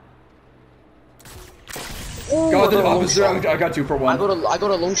 Ooh, Got the officer. I got 2 for 1. I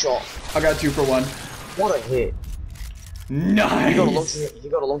got a long shot. I got 2 for 1. What a hit. Nice. You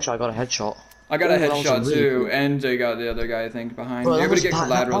got a long shot. I got a headshot. I got a headshot too, and I got the other guy I think behind. Bro, You're able to get that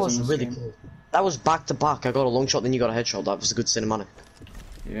collaterals was in this really game. cool. That was back to back. I got a long shot, then you got a headshot. That was a good cinematic.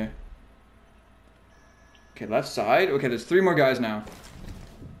 Yeah. Okay, left side. Okay, there's 3 more guys now.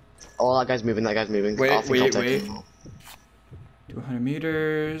 Oh, that guy's moving. That guy's moving. Wait. 200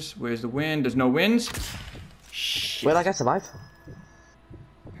 meters. Where's the wind? There's no winds. Shit. Wait, that guy survived?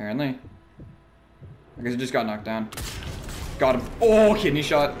 Apparently. I guess he just got knocked down. Got him. Oh, kidney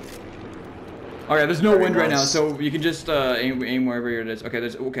shot. Okay, there's no wind right now, so you can just aim wherever it is. Okay,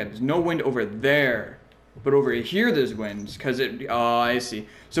 there's no wind over there, but over here there's winds because it. Oh, I see.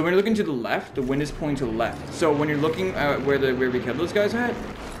 So when you're looking to the left, the wind is pointing to the left. So when you're looking at where we killed those guys at,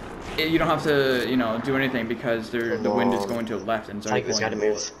 you don't have to do anything because the wind is going to the left and it's already this guy to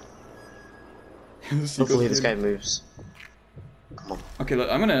move. Hopefully this guy moves. Come on. Okay, look,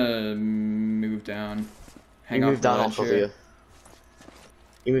 I'm gonna move down. You move down, I'll cover you.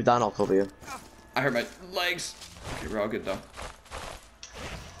 You move down, I'll cover you. I hurt my legs. Okay, we're all good though.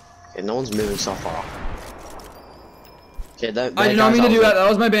 Okay, no one's moving so far. Okay, I did not mean to do that. That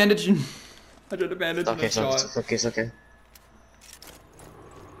was my bandage. I tried to bandage. Okay, it's okay.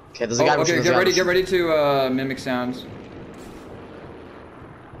 Okay, there's a guy. Okay, get ready to mimic sounds.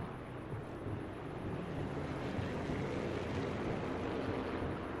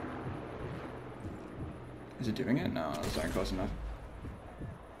 Is it doing it? No, it's not close enough.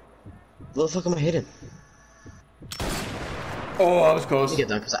 Where the fuck am I hidden? Oh, I was Let close. me get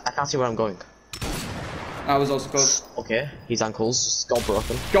there because I can't see where I'm going. I was also close. Okay, his ankles got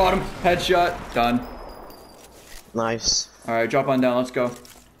broken. Got him. Headshot. Done. Nice. Alright, drop on down. Let's go.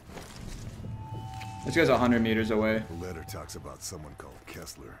 This guy's 100 meters away. The letter talks about someone called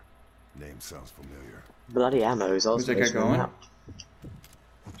Kessler. Name sounds familiar. Bloody ammo is also. Where's that guy going?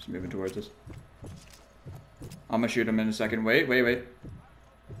 Just moving towards us. I'm gonna shoot him in a second. Wait.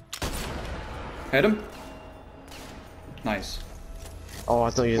 Hit him. Nice. Oh, I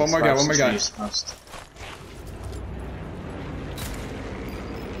thought you. One more guy.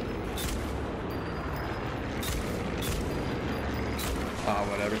 Ah,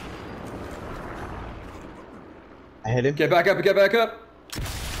 whatever. I hit him. Get back up.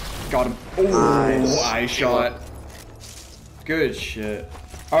 Got him. Oh, Nice. eye shot. Good shit.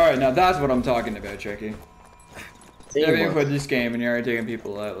 Alright, now that's what I'm talking about, Tricky. Never even played this game and you're already taking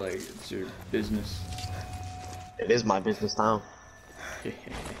people out like it's your business. It is my business now.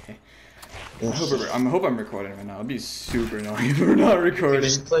 I hope I'm recording right now. It'd be super annoying if we're not recording.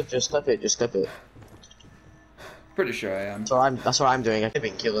 Just clip it. Pretty sure I am. That's what I'm doing. I've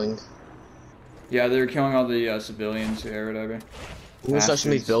been killing. Yeah, they're killing all the civilians here or whatever. We'll search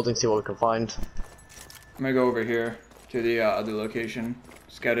these Bastards. buildings, see what we can find. I'm gonna go over here to the other location.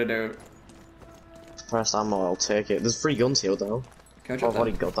 Scout it out. First ammo, I'll take it. There's 3 guns here though. Can I Oh, drop I've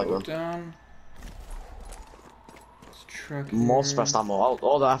already that got that boat gun. down? This truck More here. suppressed ammo.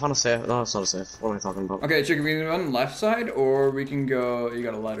 Oh, I found a safe. No, it's not a safe. What am I talking about? Okay, Chicken, we can run left side, or we can go. You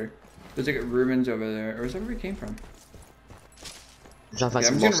got a ladder. There's like ruins over there, or is that where we came from? I'm trying to find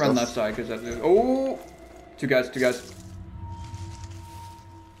Okay, I'm some just more gonna run stuff. left side because that. Oh, two guys.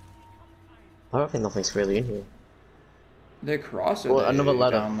 I don't think nothing's really in here. They cross or Oh, they another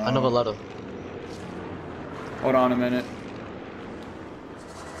ladder. down low? Another ladder. Hold on a minute.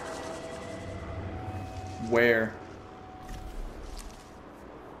 Where?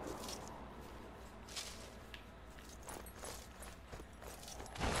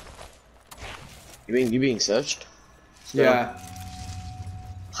 You being searched? Yeah,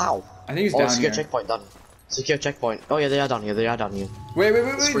 How? I think he's Oh, down secure here. checkpoint done. Secure checkpoint. Oh yeah, they are down here. Wait!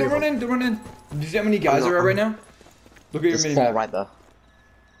 There's 3 Don't of run them. in! Don't run in! Do you see how many guys not- are right now? Look at your There's mini 4 map. right there.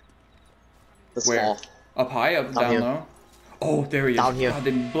 There's Where? 4. Up high, up down here. low. Oh, there he is. Down here. God,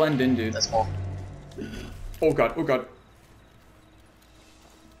 they blend in, dude. There's 4. Oh god.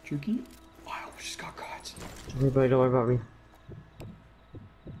 Tricky. Oh, I almost just got caught. Don't worry about me.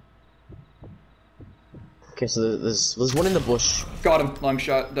 Okay, so there's one in the bush. Got him. Long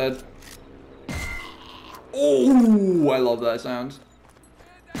shot. Dead. Oh, I love that sound.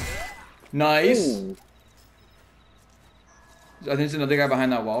 Nice. Ooh. I think there's another guy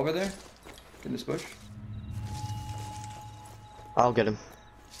behind that wall over there. In this bush. I'll get him.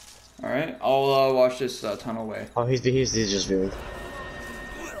 Alright, I'll watch this tunnel way. Oh, he's just viewing.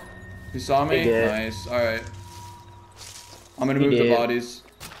 You saw me? He did. Nice. Alright. I'm gonna He move the did. bodies.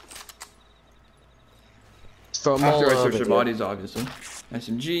 Throw them all After I over search the here. bodies, obviously.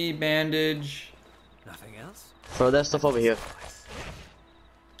 SMG, bandage. Nothing else? Throw that stuff over here.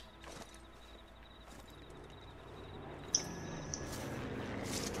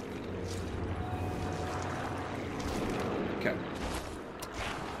 Okay.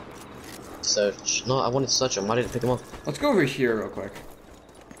 Search. No, I wanted to search him. Why didn't I pick him up? Let's go over here real quick.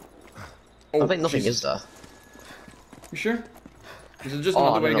 Oh, I think nothing Jesus. is there. You sure? Is it just Oh,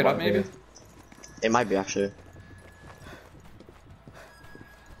 I another don't way to know get up, about maybe? here. It might be actually.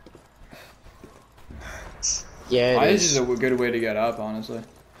 Yeah, I it think this is is. a good way to get up, honestly.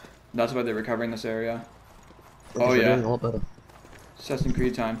 That's why they're recovering this area. Okay, Oh, we're yeah. doing a lot better. Assassin's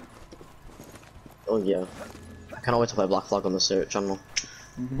Creed time. Oh yeah. I can't wait to play Black Flag on the search channel.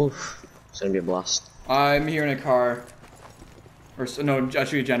 Oof. It's gonna be a blast. I'm hearing a car. Or, no,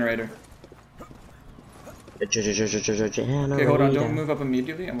 actually a generator. Okay, hold on, don't move up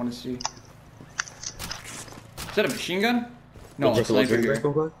immediately. I want to see. Is that a machine gun? No, a sniper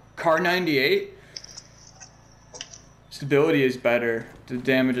here. Car 98? Stability is better. The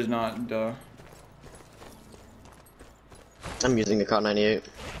damage is not, duh. I'm using a Car 98.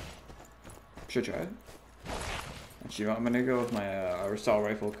 Should try it. Actually, I'm gonna go with my assault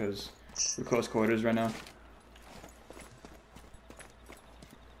rifle because we're close quarters right now.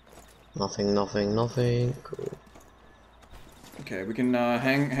 Nothing. Cool. Okay, we can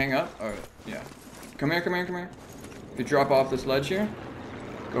hang up. Alright, yeah. Come here. If you drop off this ledge here,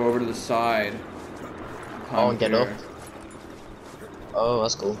 go over to the side. Oh, and get here. up. Oh,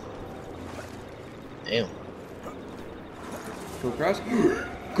 that's cool. Damn. Go across.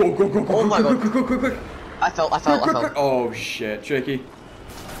 Go. Oh my God. Quick. I fell. Oh shit, Tricky.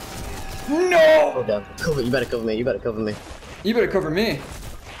 No! Oh damn. Cover, you better cover me, you better cover me. You better cover me.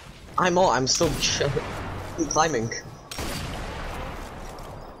 I'm still I'm climbing.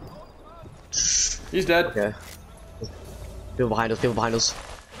 He's dead. Okay. People behind us,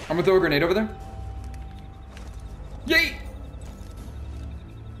 I'm gonna throw a grenade over there. Yay!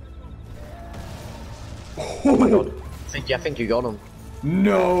 Oh my god. I think you got him.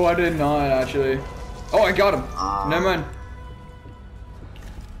 No, I did not actually. Oh, I got him. Never mind.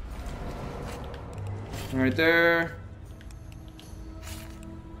 Right there.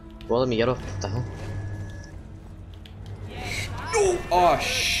 Well, let me get up. What the hell? No! Oh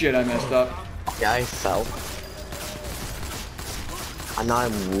shit, I messed up. Yeah, I fell. And now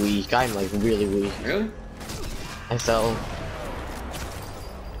I'm weak. I'm like really weak. Really? I fell.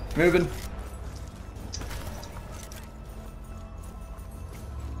 Moving.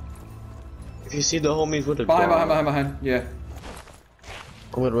 If you see the homies with the Behind. Yeah.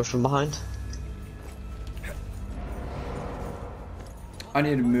 I'm gonna rush from behind. I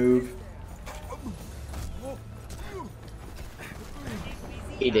need to move.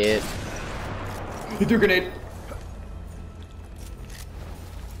 He did. He threw a grenade.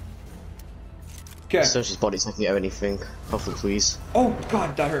 Okay. Search his body so I can get anything. Hopefully, please. Oh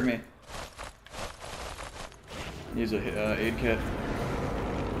god, that hurt me. Needs a aid kit.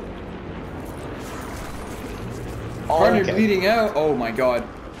 Oh, Partner okay. bleeding out. Oh my god.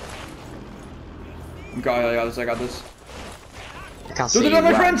 God, I got this. I can't Look see at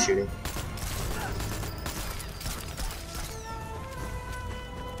my where I'm friends! shooting.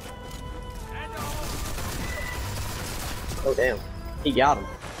 Oh damn. He got him.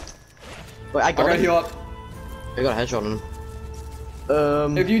 Wait, I gotta him. heal up. I got a headshot on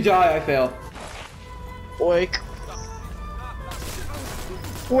him. If you die, I fail. Wake.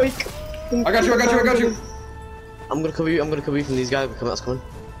 Wake. I got you. I'm gonna cover you from these guys that's coming.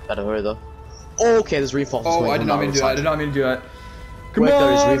 Better hurry though. Okay, there's reinforcements. Oh, I did not mean to do that. Come Wait,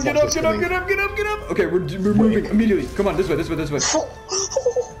 there is on, get reinforcements up. coming. Okay, we're moving immediately. Come on, this way.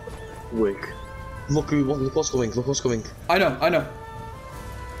 Wake. Look what's coming. I know.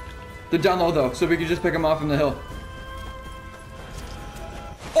 They're down low though, so we can just pick them off from the hill.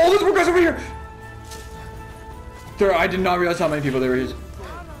 Oh, there's more guys over here! I did not realize how many people there is.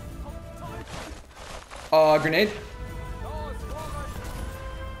 Grenade?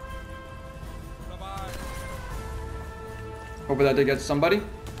 Hoping that they get somebody.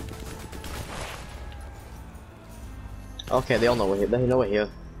 Okay, they all know we're here. They know we're here.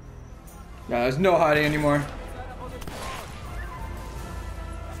 Yeah, there's no hiding anymore.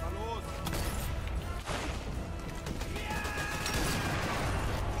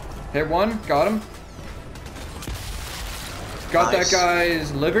 Hit one, got him. Got Nice. that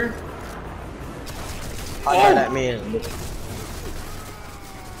guy's liver. I got that man.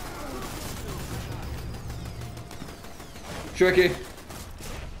 Tricky.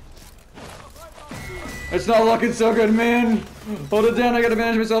 It's not looking so good, man. Hold it down, I gotta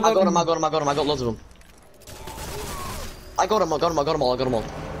manage myself. I got him. I got loads of them. I got them all.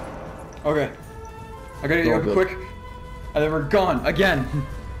 Okay. I gotta get Good. quick. And then we're gone again.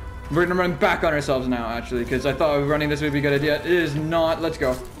 We're gonna run back on ourselves now, actually, because I thought running this would be a good idea. It is not. Let's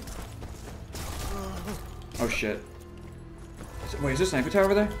go. Oh shit. Wait, is there a sniper tower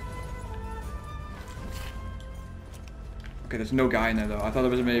over there? Okay, there's no guy in there though. I thought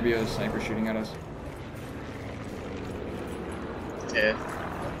there was maybe a sniper shooting at us. Yeah.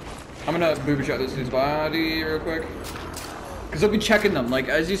 I'm gonna booby shot this dude's body real quick. Cause they'll be checking them. Like,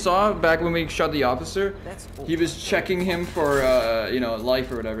 as you saw back when we shot the officer, he was checking him for, you know,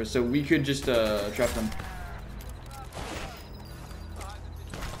 life or whatever. So we could just, trap them.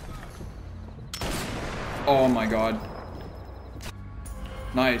 Oh my god.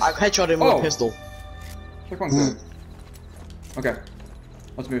 Nice. I headshot him with a pistol. Check one good. Okay.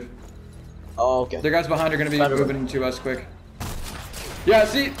 Let's move. Oh, okay. The guys behind are gonna be Better moving to us quick. Yeah,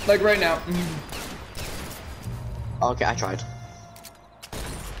 see? Like right now. Okay, I tried.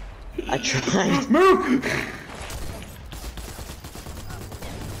 Move!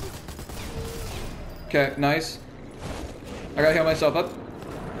 Okay, nice. I gotta heal myself up.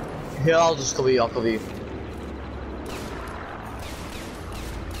 Here, I'll just cover you. I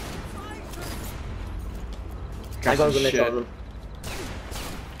got a grenade shit. on him.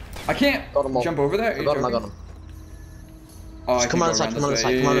 I can't Got 'em all. jump over there. I got him. Oh, I Come can on go the around side, this come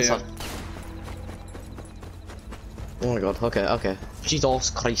on way. the side. Oh my god, okay. Jesus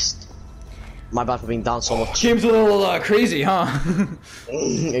Christ. My bad for being down so much. Game's a little crazy, huh?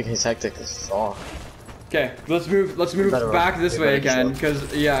 It's hectic. Oh. Okay, let's move Better back run. this We way better again, jump.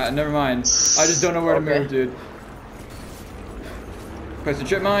 because, yeah, never mind. I just don't know where to Okay. move, dude. Place the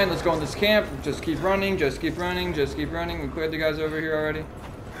trip mine, let's go in this camp. Just keep running, just keep running, just keep running. We cleared the guys over here already.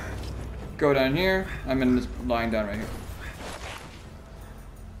 Go down here. I'm in this line down right here.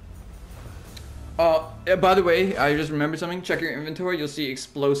 By the way, I just remembered something. Check your inventory, you'll see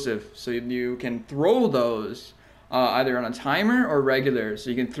explosive. So you can throw those either on a timer or regular.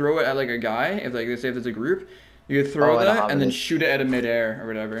 So you can throw it at like a guy, if like say if there's a group. You can throw I don't that have and then any. shoot it at a midair or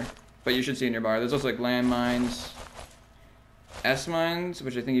whatever. But you should see in your bar. There's also like landmines. S mines,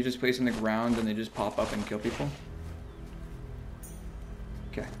 which I think you just place in the ground and they just pop up and kill people.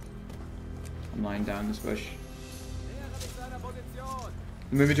 Okay. I'm lying down this bush.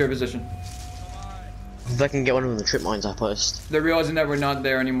 Move into your position. If I can get one of the trip mines I placed. They're realizing that we're not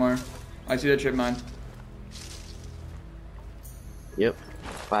there anymore. I see that trip mine. Yep.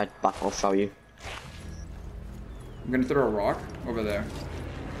 Bad back, I'll show you. I'm gonna throw a rock over there.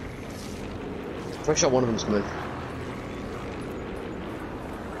 Pretty sure one of them's coming.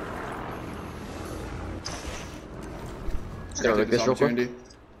 I gotta Go take like this real quick. opportunity.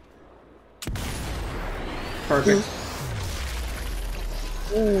 Perfect.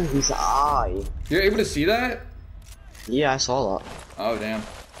 Ooh, his eye. You're able to see that? Yeah, I saw that. Oh, damn.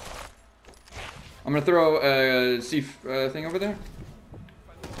 I'm gonna throw a C thing over there.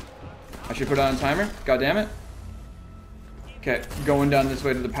 I should put on a timer. God damn it. Okay, going down this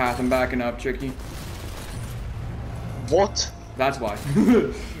way to the path. I'm backing up, Tricky. What? That's why.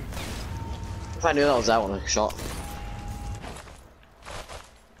 If I knew that was that one, I shot.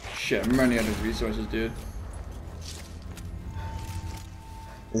 Shit, I'm running out of resources, dude.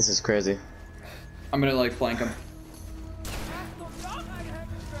 This is crazy. I'm gonna like flank him.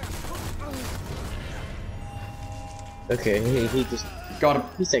 Okay, he just Got him.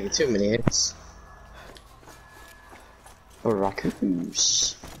 he's taking too many hits. Oh,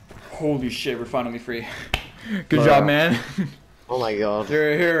 raccoons. Holy shit, we're finally free. Good job, man. Oh my god.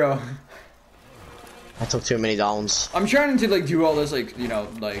 You're a hero. I took too many downs. I'm trying to like do all this like, you know,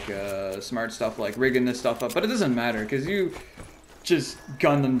 like smart stuff, like rigging this stuff up, but it doesn't matter because you just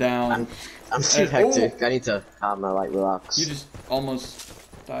gun them down. I'm too And- hectic. oh! I need to calm my like relax. You just almost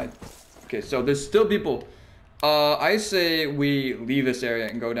died. Okay, so there's still people. I say we leave this area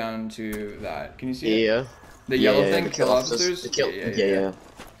and go down to that. Can you see it? Yeah. The Yeah, yellow yeah, thing, the kill kill officers? The kill. Yeah. Yeah.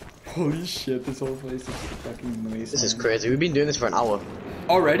 Holy shit, this whole place is fucking wasteland. This is crazy. We've been doing this for an hour.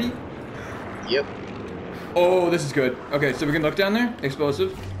 Already? Yep. Oh, this is good. Okay, so we can look down there.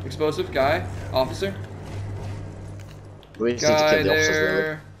 Explosive. Explosive. Guy. Officer. We just need to Guy kill the officers, really.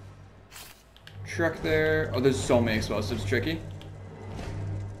 there. Truck there. Oh, there's so many explosives. Tricky.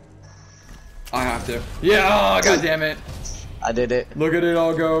 I have to. Yeah, oh, god damn it. I did it. Look at it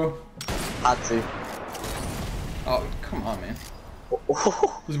all go. Had to. Oh, come on, man.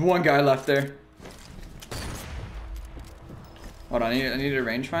 There's one guy left there. Hold on, I need to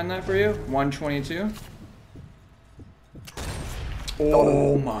range find that for you. 122.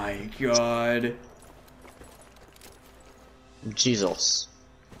 Oh my god. Jesus.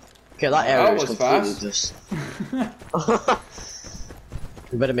 Okay, that That area is was completely fast. just.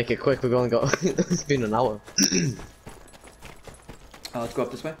 We better make it quick. We've only got. It's been an hour. Let's go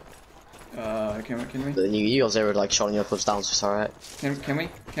up this way. Can we? Then you guys are like shotting your clips down, so it's alright.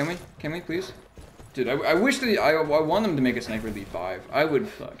 Can we, please? Dude, I wish that I want them to make a sniper elite 5. I would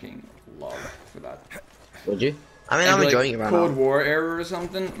fucking love for that. Would you? I mean, Maybe I'm like enjoying it right Cold now. War era or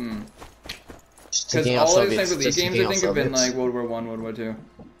something. Just Because taking out all the Soviets, sniper elite just games taking I out think have been Soviets. like World War 1, World War 2.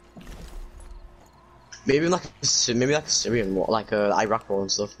 Maybe like a Syrian war, like Iraq war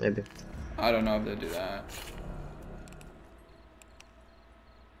and stuff. Maybe. I don't know if they do that.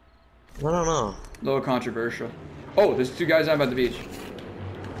 I don't know. A little controversial. Oh, there's 2 guys down by the beach.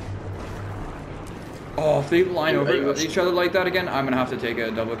 Oh, if they line over each other like that again, I'm gonna have to take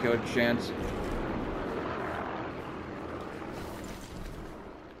a double kill chance.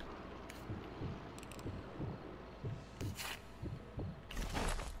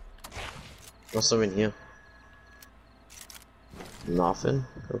 What's up in here? Nothing.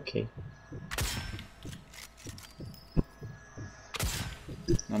 Okay.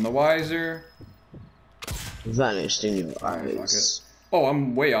 None the wiser. Vanished in your Alright, fuck eyes. it. Oh,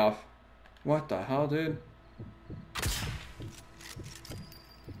 I'm way off. What the hell, dude?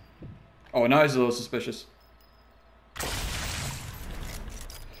 Oh, now he's a little suspicious.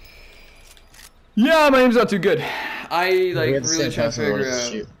 Yeah, my aim's not too good. I like really trying to figure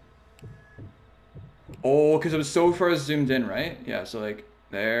out. Oh, because it was so far zoomed in, right? Yeah, so like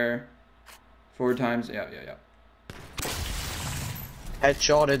there, 4 times. Yeah.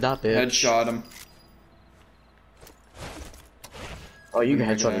 Headshotted that bitch. Headshot him. Oh, you can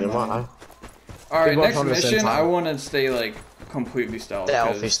Let me headshot get him, ammo. aren't Alright, both next on the same mission, I time. want to stay like completely stealth.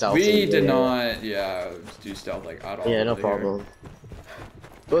 Stealthy, 'cause stealthy, we did yeah. not, do stealth like at all. Yeah, no over here. problem.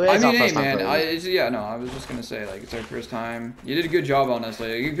 Well, I it's our mean, hey first time man, playing this. I was just gonna say like it's our first time. You did a good job on this.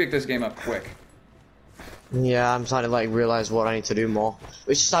 Like you picked this game up quick. Yeah, I'm trying to like realize what I need to do more.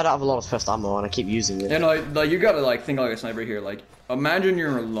 It's just I don't have a lot of first ammo and I keep using it. You know, like you gotta like think like a sniper here. Like imagine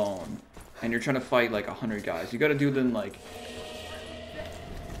you're alone and you're trying to fight like 100 guys. You gotta do them like,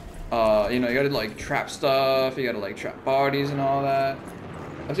 you know, you gotta like trap stuff. You gotta like trap bodies and all that.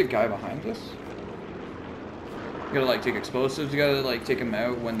 There's a guy behind us. You gotta like take explosives. You gotta like take them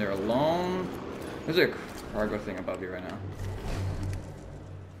out when they're alone. There's a cargo thing above you right now.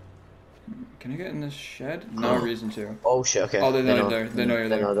 Can I get in this shed? No reason to. Oh shit, okay. Oh, they know you're there. They know you're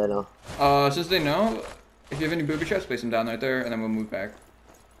there. They know. Since they know, if you have any booby traps, place them down right there, and then we'll move back.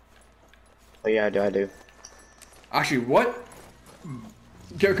 Oh yeah, I do. Actually, what?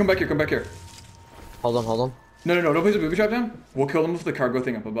 Okay, come back here, come back here. Hold on. No, don't place a booby trap down. We'll kill them with the cargo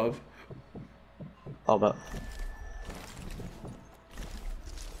thing up above. Oh, but.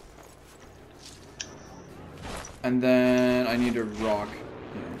 And then I need a rock.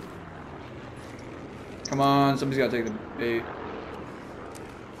 Yeah. Come on, somebody's gotta take the bait.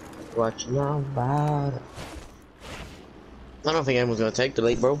 Watch now, bad. I don't think anyone's gonna take the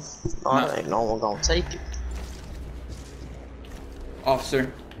lead, bro. I ain't no one gonna take it. Officer.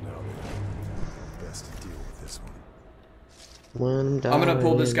 No. Best to deal with this one. When I'm gonna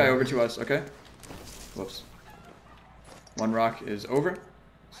pull this guy over to us, okay? Whoops. One rock is over.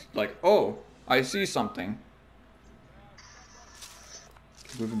 Like, oh, I see something.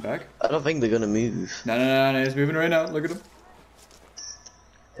 Keep moving back. I don't think they're gonna move. No, he's moving right now. Look at him.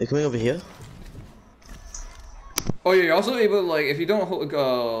 They're coming over here. Oh yeah, you're also able to, like, if you don't hold,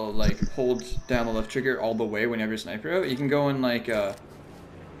 hold down the left trigger all the way when you have your sniper out, you can go in like a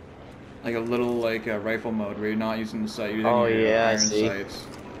little rifle mode where you're not using the sight, you're using your yeah, I iron see. sights,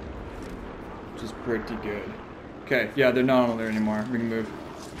 which is pretty good. Okay, yeah, they're not on there anymore. We can move.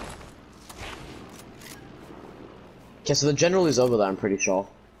 Okay, so the general is over there, I'm pretty sure.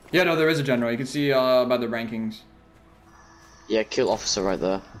 Yeah, no, there is a general. You can see by the rankings. Yeah, kill officer right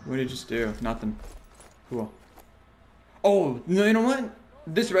there. What did you just do? Nothing. Cool. Oh, no, you know what?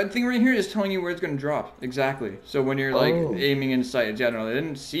 This red thing right here is telling you where it's gonna drop. Exactly. So when you're like aiming in sight, general, they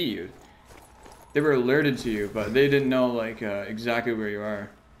didn't see you. They were alerted to you, but they didn't know like exactly where you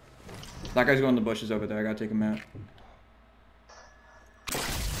are. That guy's going in the bushes over there. I gotta take him out.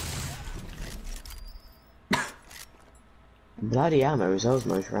 Bloody ammo is those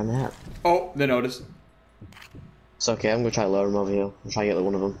most ran out. Oh, they noticed. It's okay, I'm gonna try to lure him over here. I'm trying to get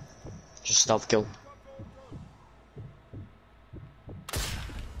one of them. Just stealth kill.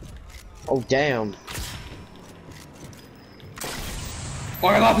 Oh damn.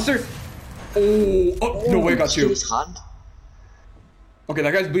 Alright, officer! Oh, no way, got you. His hand. Okay,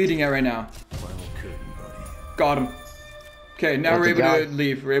 that guy's bleeding out right now. Final curtain, buddy. Got him. Okay, now Got we're the able guy. to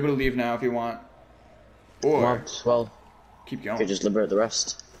leave. We're able to leave now if you want. Or Well, keep we going. could just liberate the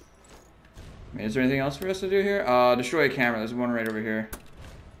rest. I mean, is there anything else for us to do here? Destroy a camera. There's one right over here.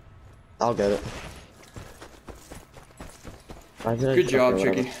 I'll get it. Good job,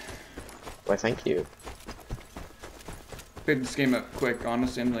 Tricky. Why, thank you. Picked this game up quick.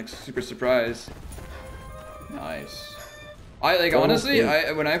 Honestly, I'm like super surprised. Nice. Honestly,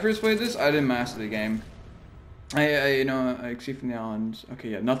 when I first played this, I didn't master the game. I see from the islands. Okay,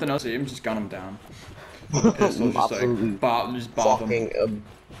 yeah, nothing else. I'm just gun him down. Pistol, just Absolutely like bob him. fucking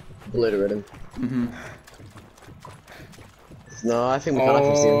obliterate him. No, I think we can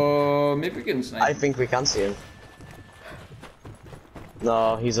actually see him. Oh, maybe we can snipe. I think we can see him.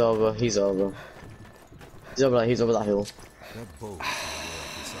 No, he's over. He's over. He's over there. He's over that hill. That boat.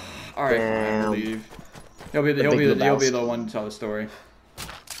 All right, fine, Damn. we'll leave. He'll be the one to tell the story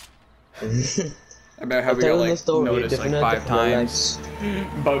about how we got Telling the like story noticed like different 5 times,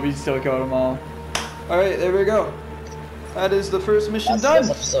 but we still killed them all. All right, there we go. That is the first mission That's done.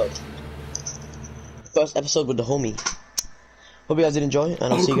 the first episode. First episode with the homie. Hope you guys did enjoy,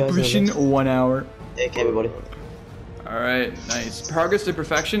 and I'll see you guys in the next. 1 hour. Take care, everybody. All right, nice. Progress to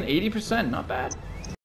perfection, 80%, not bad.